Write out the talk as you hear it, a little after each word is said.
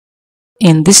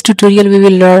In this tutorial, we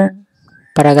will learn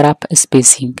paragraph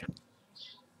spacing.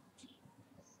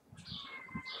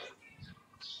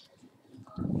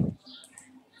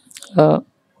 Uh,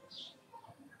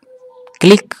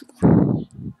 Click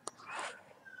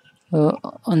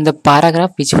on the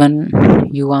paragraph which one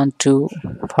you want to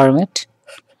format.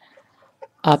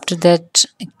 After that,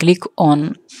 click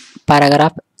on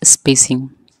paragraph spacing.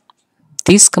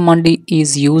 This command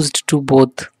is used to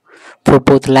both for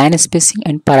both line spacing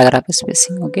and paragraph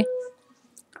spacing. Okay,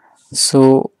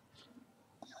 so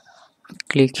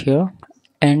click here,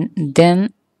 and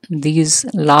then these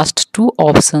last two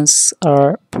options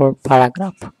are for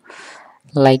paragraph.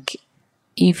 Like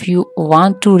if you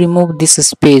want to remove this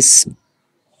space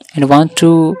and want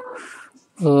to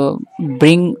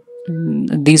bring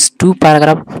these two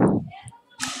paragraph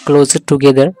closer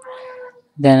together,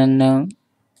 then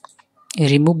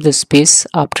remove the space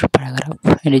after paragraph,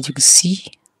 and as you can see,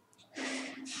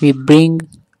 we bring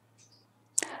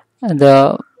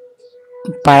the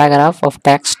paragraph of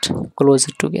text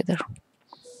closer together.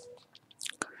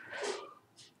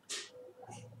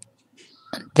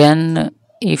 Then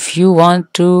if you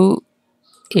want to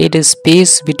add a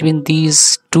space between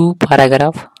these two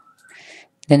paragraph,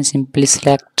 then simply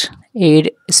select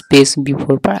add space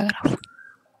before paragraph.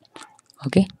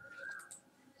 Okay,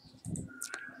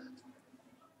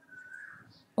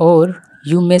 or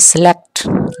you may select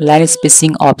line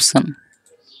spacing option.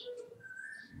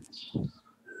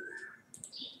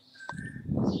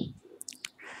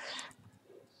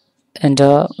 And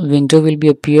a window will be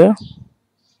appear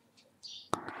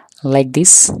like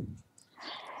this,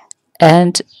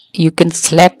 and you can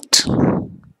select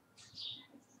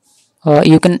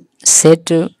you can set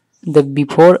the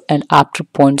before and after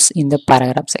points in the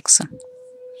paragraph section.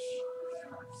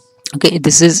 Okay,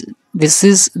 this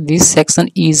section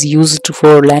is used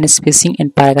for line spacing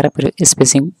and paragraph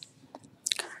spacing.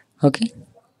 Okay,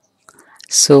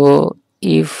 so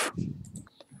if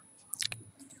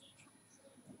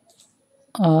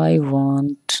I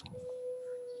want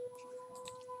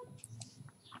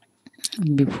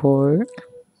before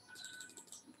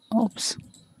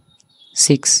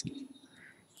 6,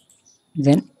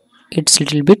 then it's a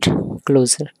little bit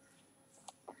closer.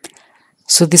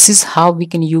 So this is how we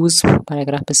can use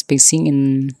paragraph spacing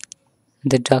in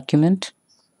the document.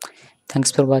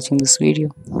 Thanks for watching this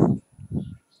video.